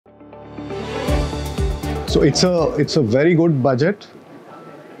So it's a very good budget.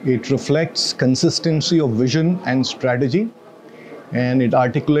 It reflects consistency of vision and strategy, and it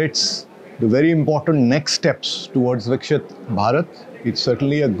articulates the very important next steps towards Viksit Bharat. It's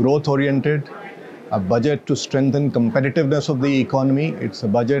certainly a growth-oriented, a budget to strengthen competitiveness of the economy. It's a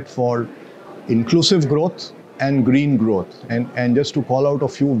budget for inclusive growth and green growth. And just to call out a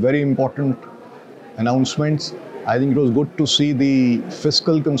few very important announcements, I think it was good to see the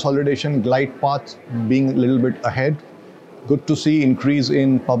fiscal consolidation glide path being a little bit ahead. Good to see increase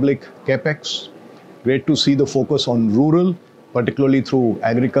in public capex. Great to see the focus on rural, particularly through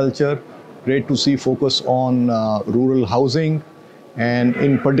agriculture. Great to see focus on rural housing. And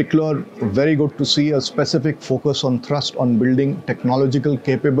in particular, very good to see a specific focus on thrust on building technological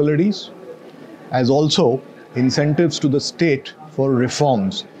capabilities, as also incentives to the state for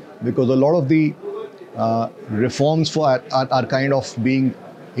reforms, because a lot of the reforms are kind of being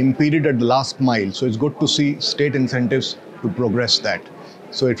impeded at the last mile. So it's good to see state incentives to progress that.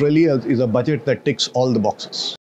 So it really is a budget that ticks all the boxes.